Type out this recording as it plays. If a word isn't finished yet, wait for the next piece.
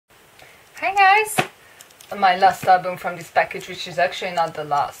Hi guys! My last album from this package, which is actually not the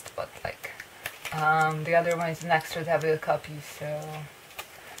last, but like the other one is an extra double copy, so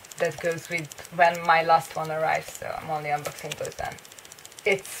that goes with when my last one arrives, so I'm only unboxing those then.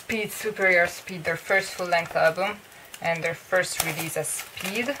 It's Speed, Superior Speed, their first full-length album and their first release as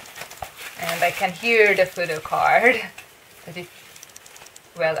Speed, and I can hear the photo card, but it,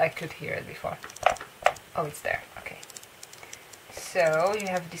 well, I could hear it before. Oh, it's there, okay. So you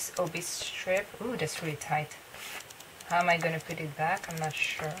have this obese strip. Ooh, that's really tight. How am I gonna put it back? I'm not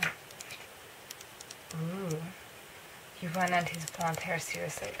sure. Ooh, Yuvan and his blonde hair,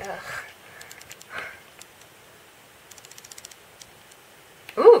 seriously. Ugh.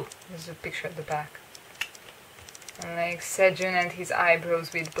 Ooh, there's a picture at the back. And like Sejun and his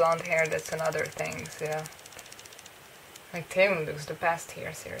eyebrows with blonde hair, that's another thing, so. Like Taewoon looks the best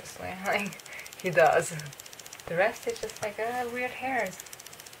here, seriously. Like, he does. The rest is just like weird hairs.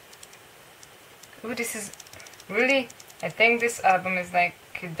 Ooh, this is really, I think this album is like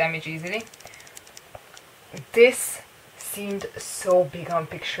could damage easily. This seemed so big on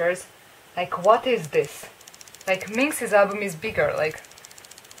pictures. Like, what is this? Like, Minx's album is bigger. Like,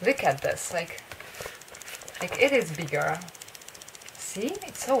 look at this. Like it is bigger. See?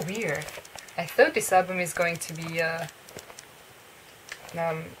 It's so weird. I thought this album is going to be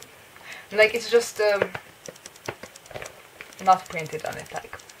like it's just not printed on it,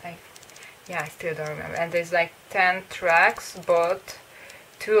 like yeah, I still don't remember. And there's like 10 tracks, but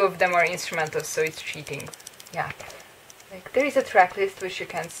 2 of them are instrumental, so it's cheating. Yeah, like there is a track list which you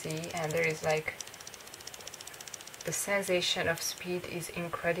can see, and there is like the sensation of speed is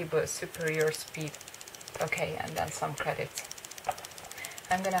incredible, superior speed. Okay, and then some credits.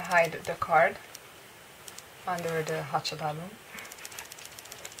 I'm gonna hide the card under the Hotshot album.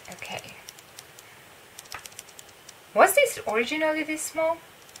 Okay. Was this originally this small?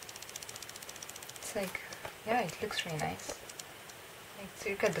 It's like, yeah, it looks really nice. Like, so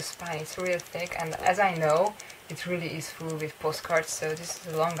look at the spine, it's real thick, and as I know, it really is full with postcards, so this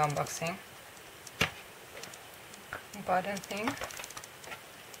is a long unboxing. Button thing.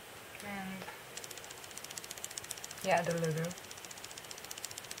 And yeah, the logo.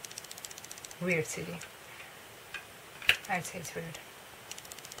 Weird CD. I'd say it's weird.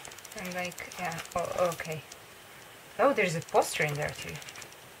 And like, yeah, oh, okay. Oh, there's a poster in there too.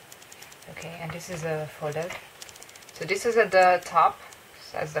 Okay, and this is a folded. So this is at the top,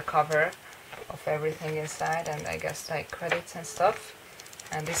 as the cover of everything inside, and I guess like credits and stuff.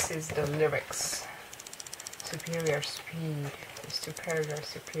 And this is the lyrics. Superior speed, superior,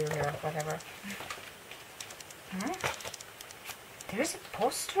 whatever. There's a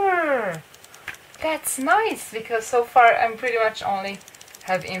poster! That's nice, because so far I'm pretty much only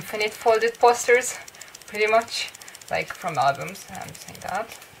have infinite folded posters, pretty much. Like from albums, I'm saying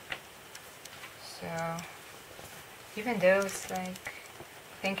that. So, even those, like,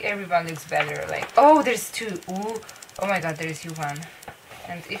 I think everyone looks better. Like, oh, there's 2. Ooh, oh my god, there's Yuvan.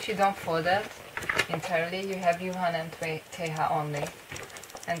 And if you don't fold it entirely, you have Yuvan and Taeha only.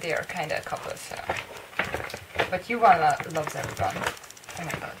 And they are kind of a couple, so. But Yuvan loves everyone. Oh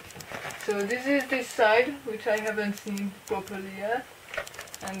my god. So this is this side, which I haven't seen properly yet.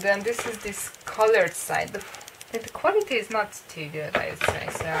 And then this is this colored side. The quality is not too good, I would say,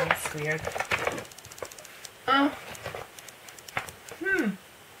 so it's weird.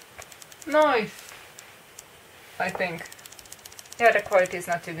 Nice, I think. Yeah, the quality is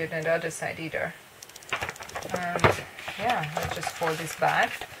not too good on the other side either. And yeah, I'll just fold this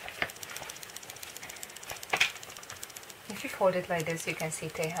back. If you fold it like this, you can see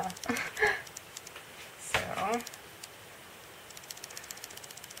Taeha. So...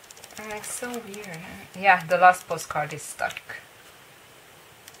 like, so weird. Yeah, the last postcard is stuck.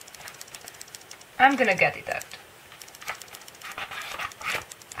 I'm gonna get it out.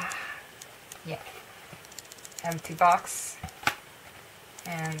 Yeah. Empty box.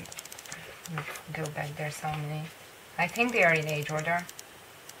 And go back, there's so many. I think they are in age order.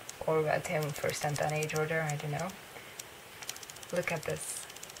 Or well, Taewoon first and then age order, I don't know. Look at this.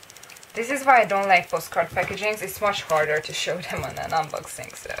 This is why I don't like postcard packagings. It's much harder to show them on an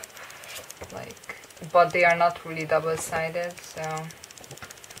unboxing, so... like, but they are not really double-sided, so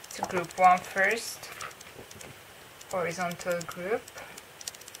it's a group 1 first, horizontal group,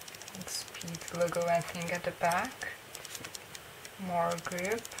 and speed logo and thing at the back, more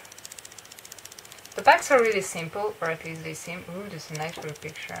group. The backs are really simple, or at least they seem. Ooh, this is a nice group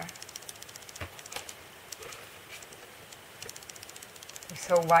picture. They're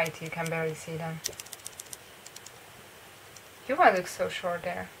so white you can barely see them. Yuvan looks so short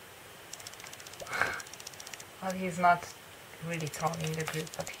there. Well, he's not really tall in the group,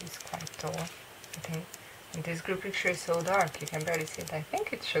 but he's quite tall. I think in this group picture is so dark, you can barely see it. I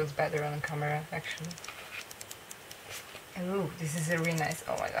think it shows better on camera, actually. Ooh, this is a really nice,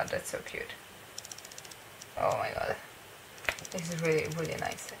 oh my god, that's so cute. Oh my god. This is really, really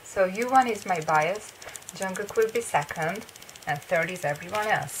nice. So U1 is my bias, Jungkook will be second, and third is everyone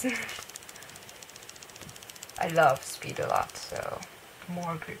else. I love speed a lot, so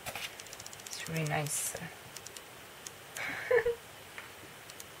more grip. It's really nice.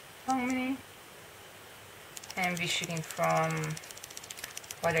 How many? And we're shooting from,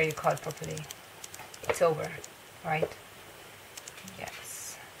 what are you called properly? It's over, right?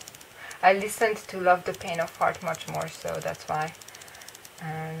 Yes. I listened to Love the Pain of Heart much more, so that's why.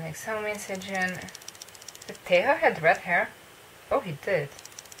 Like Sungmin, Sejun. Did Taeha had red hair? Oh, he did.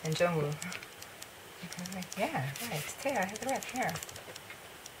 And Jongwoo. Like, yeah, right. Taeha had red hair.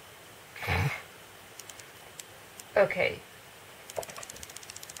 Okay.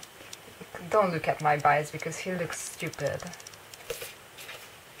 Don't look at my bias because he looks stupid.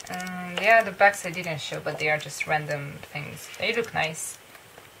 Yeah, the backs I didn't show, but they are just random things. They look nice.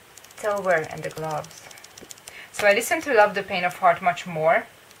 It's over, and the gloves. So I listened to Love the Pain of Heart much more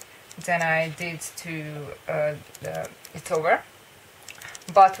than I did to It's Over.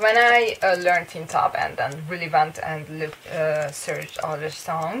 But when I learned Teen Top and then really went and looked, searched all the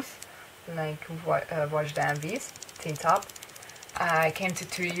songs, like watched the MVs, Teen Top, I came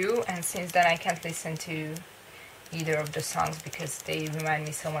to You, and since then I can't listen to either of the songs because they remind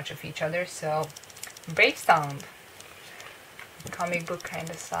me so much of each other. So Brave Sound, comic book kind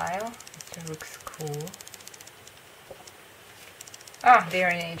of style. It looks cool. Ah, they are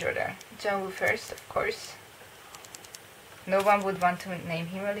in age order. Jongwoo first, of course. No one would want to name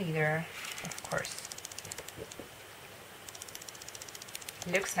him a leader, of course.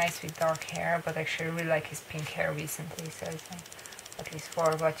 He looks nice with dark hair, but actually I really like his pink hair recently, so it's like, at least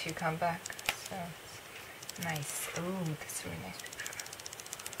for what you come back. So it's nice. Ooh, that's a really nice picture.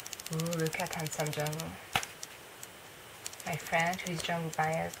 Ooh, look at handsome Jongwoo. My friend, who is Jongwoo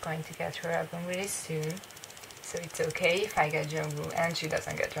bias, going to get her album really soon. So it's okay if I get Jongwoo and she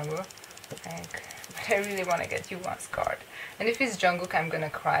doesn't get Jongwoo. Like, but I really want to get U1's card. And if it's Jungkook, I'm gonna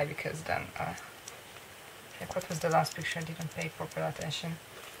cry because then, like, what was the last picture? I didn't pay proper attention.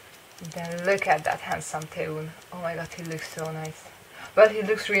 Then look at that handsome Taewoon. Oh my god, he looks so nice. Well, he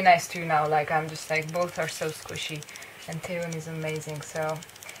looks really nice too now. Like, I'm just like, both are so squishy. And Taewoon is amazing, so.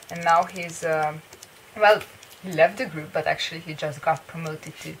 And now he's, well, he left the group, but actually he just got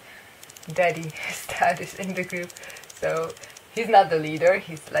promoted to daddy status in the group. So he's not the leader,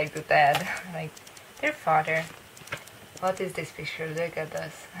 he's like the dad, like their father. What is this picture? Look at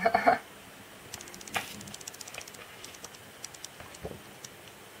this.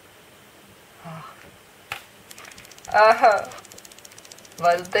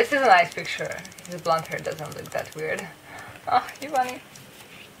 Well, this is a nice picture. His blonde hair doesn't look that weird. Oh, you funny.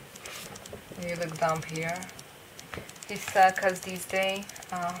 You look dumb here. He's cause these days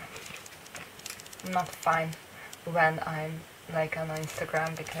I'm not fine when I'm like on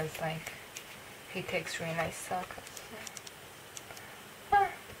Instagram because like he takes really nice selfies.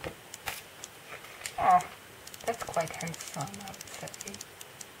 Oh, that's quite handsome, I would say.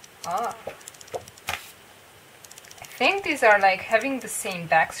 Ah. I think these are like having the same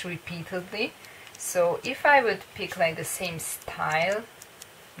backs repeatedly. So if I would pick like the same style,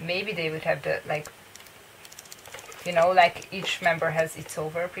 maybe they would have the like, you know, like each member has its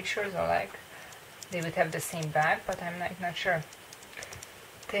over pictures, or like they would have the same back, but I'm like not sure.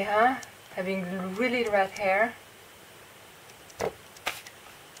 Taeha having really red hair.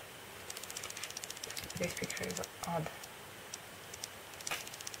 This picture is odd.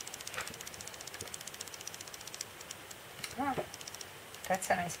 Ah, that's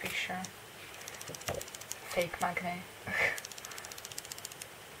a nice picture. Fake magnet.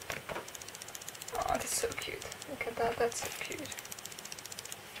 Oh, that's so cute. Look at that, that's so cute.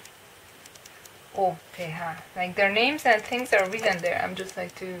 Oh, Taeha. Like their names and things are written there. I'm just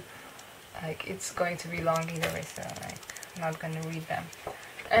like like it's going to be long either way, so like I'm not gonna read them.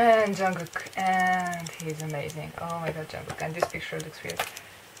 And Jungkook, and he's amazing. Oh my god, Jungkook. And this picture looks weird.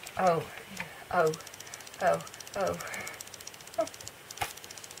 Oh, oh, oh, oh.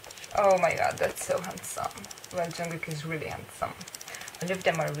 Oh my god, that's so handsome. Well, Jungkook is really handsome. All of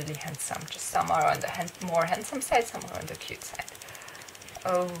them are really handsome. Just some are on the more handsome side, some are on the cute side.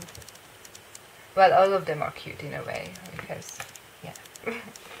 Oh. Well, all of them are cute in a way, because, yeah.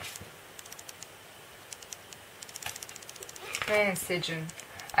 And Sejun.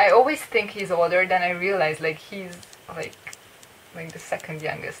 I always think he's older, then I realize like he's like the second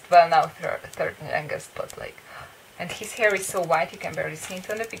youngest. Well, now third youngest, but like And his hair is so white you can barely see it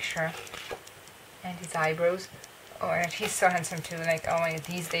on the picture. And his eyebrows. Oh, and he's so handsome too, like, oh my,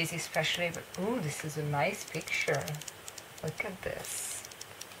 these days especially. But ooh, this is a nice picture. Look at this.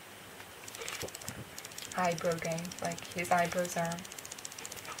 Eyebrow game, like his eyebrows are...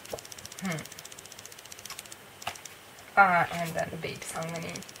 and then Baby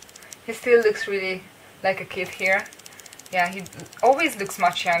Sangmini. He still looks really like a kid here. Yeah, he always looks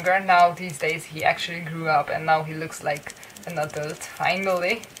much younger. Now, these days, he actually grew up and now he looks like an adult,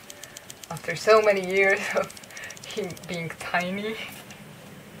 finally. After so many years of him being tiny.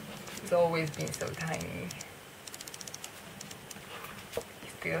 He's always been so tiny.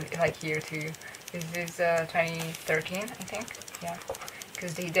 He's still like here too. This is 2013, I think. Yeah,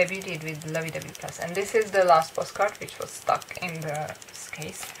 because they debuted with Lovelyz. And this is the last postcard, which was stuck in the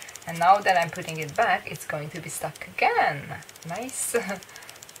case. And now that I'm putting it back, it's going to be stuck again. Nice.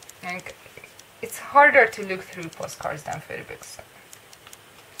 And it's harder to look through postcards than photo books.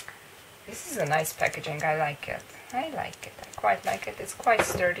 This is a nice packaging. I like it. I like it. I quite like it. It's quite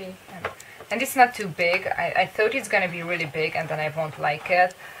sturdy. And it's not too big. I thought it's going to be really big and then I won't like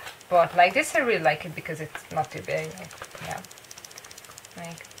it. But like this, I really like it because it's not too big. Like, yeah.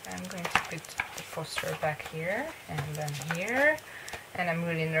 Like, I'm going to put the poster back here and then here. And I'm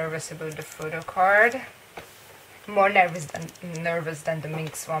really nervous about the photo card. More nervous than the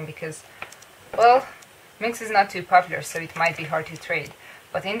Minx one because, well, Minx is not too popular, so it might be hard to trade.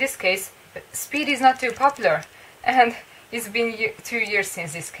 But in this case, Speed is not too popular, and it's been 2 years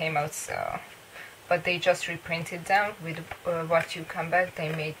since this came out, so... But they just reprinted them with What You Come Back. They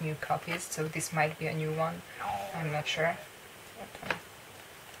made new copies, so this might be a new one. I'm not sure.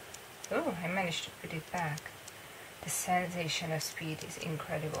 Oh, I managed to put it back. The sensation of Speed is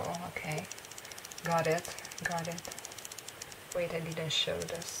incredible. Okay, got it, got it. Wait, I didn't show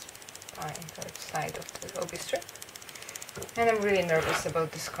the spine side of the Obi strip. And I'm really nervous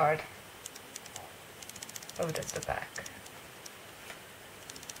about this card. Oh, that's the back.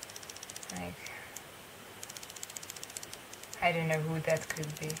 Like, I don't know who that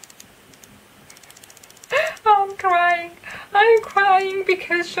could be. Oh, I'm crying. I'm crying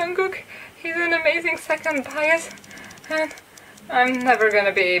because Jungkook, he's an amazing second bias. And I'm never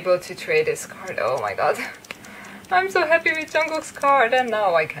gonna be able to trade this card. Oh my god. I'm so happy with Jungkook's card and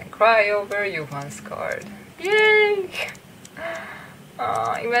now I can cry over Yuhan's card. Yay!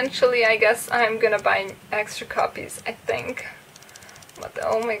 Eventually I guess I'm gonna buy extra copies, I think. But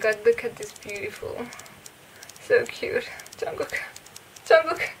oh my god, look at this beautiful. So cute. Jungkook.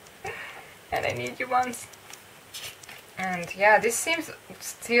 Jungkook! And I need Yuhan's. And yeah, this seems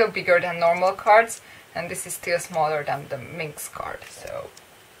still bigger than normal cards. And this is still smaller than the Minx card, so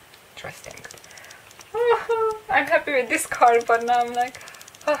interesting. I'm happy with this card, but now I'm like,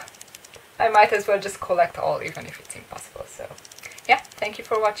 I might as well just collect all, even if it's impossible. So yeah, thank you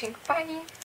for watching. Bye!